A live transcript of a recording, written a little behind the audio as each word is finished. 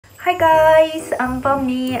Hi guys, I'm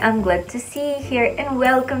Pomni. I'm glad to see you here and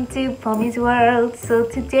welcome to Pommy's World. So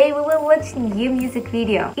today we will watch new music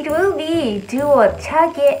video. It will be duo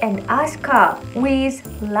Chage and Aska with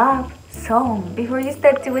Love Song. Before you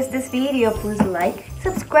start to watch this video, please like,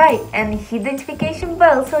 subscribe and hit the notification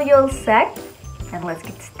bell so you're all set. And let's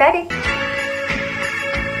get started.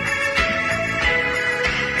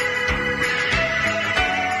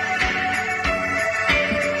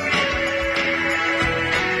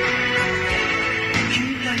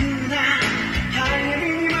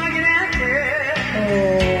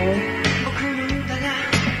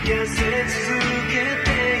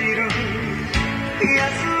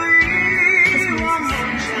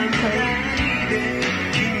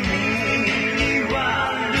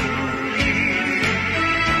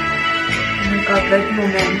 That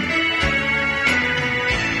moment.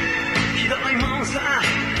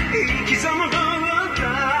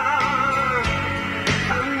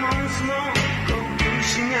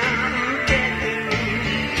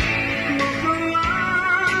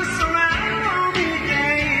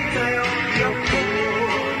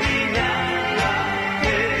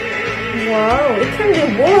 Wow, it can be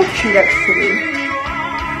walking actually.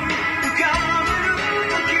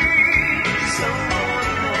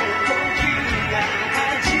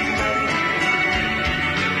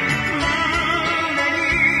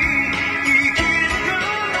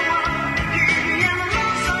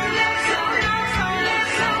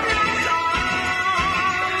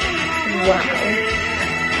 Wow.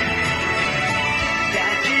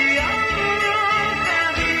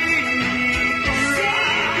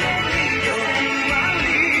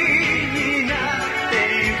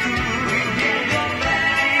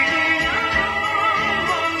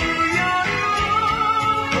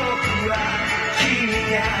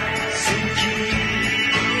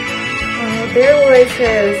 Oh, their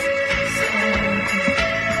voices.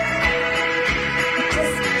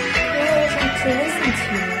 To listen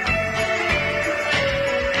to.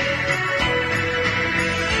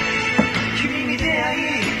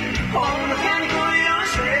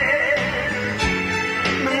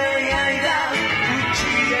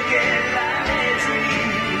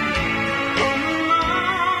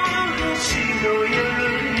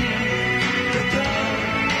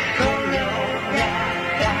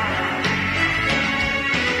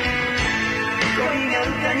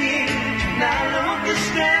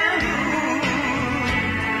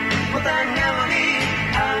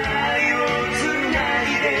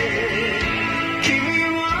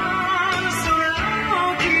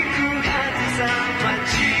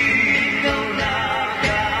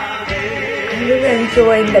 I'm really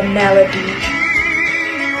enjoying the melody.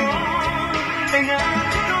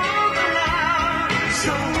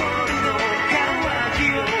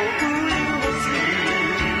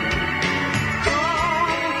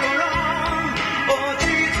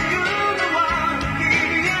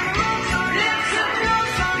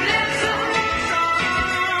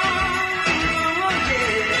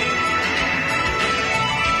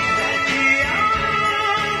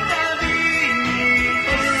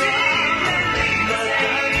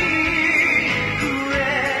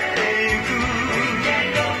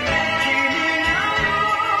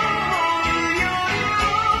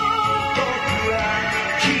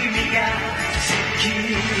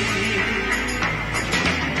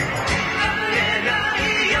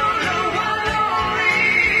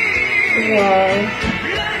 Wow,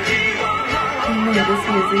 I love this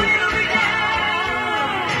music.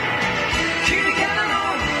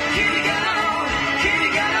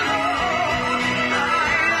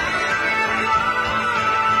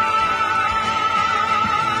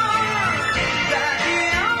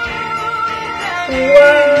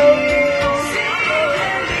 Wow,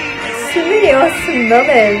 so many awesome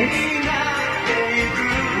moments.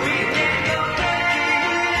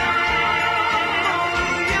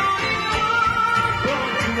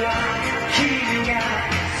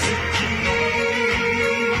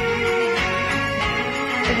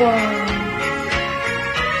 Wow.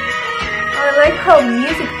 I like how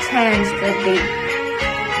music changed a bit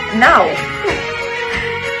now.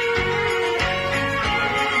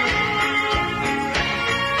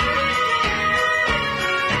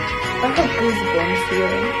 I have goosebumps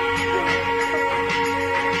here.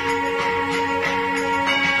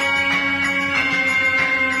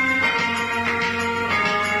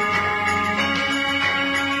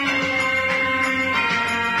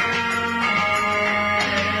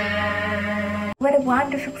 What a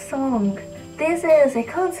wonderful song! This is a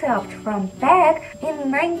concept from back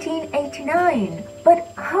in 1989.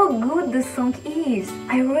 But how good the song is!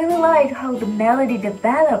 I really liked how the melody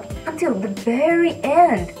developed until the very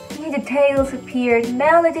end. You details appeared,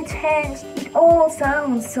 melody changed. It all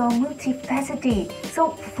sounds so multifaceted,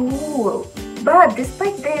 so full. But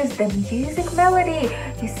despite this, the music melody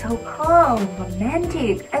is so calm,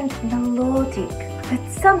 romantic, and melodic.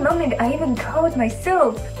 At some moment, I even caught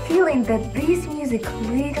myself feeling that this music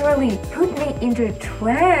literally put me into a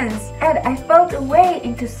trance, and I felt away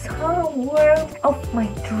into some world of my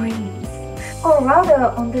dreams. Or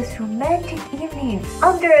rather, on this romantic evening,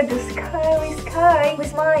 under the starry sky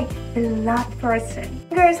with my beloved person.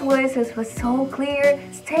 Singer's voices were so clear,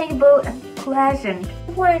 stable, and pleasant.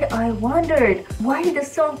 When I wondered why the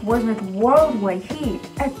song was not worldwide hit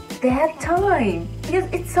at that time, because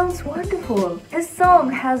it sounds wonderful. The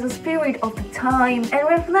song has the spirit of the time and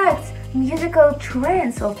reflects musical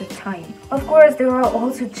trends of the time. Of course, there are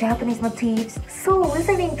also Japanese motifs, so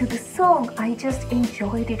listening to the song, I just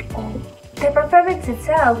enjoyed it all. The performance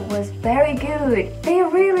itself was very good. They are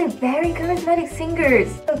really very charismatic singers.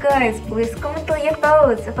 So guys, please comment on your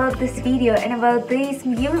thoughts about this video and about this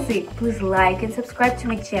music. Please like and subscribe to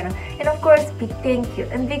my channel. And of course, big thank you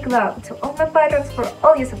and big love to all my patrons for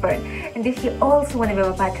all your support. And if you also want to be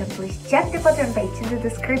my patron, please check the patron page in the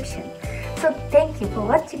description. So thank you for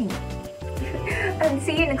watching. And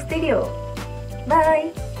see you next video.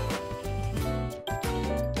 Bye!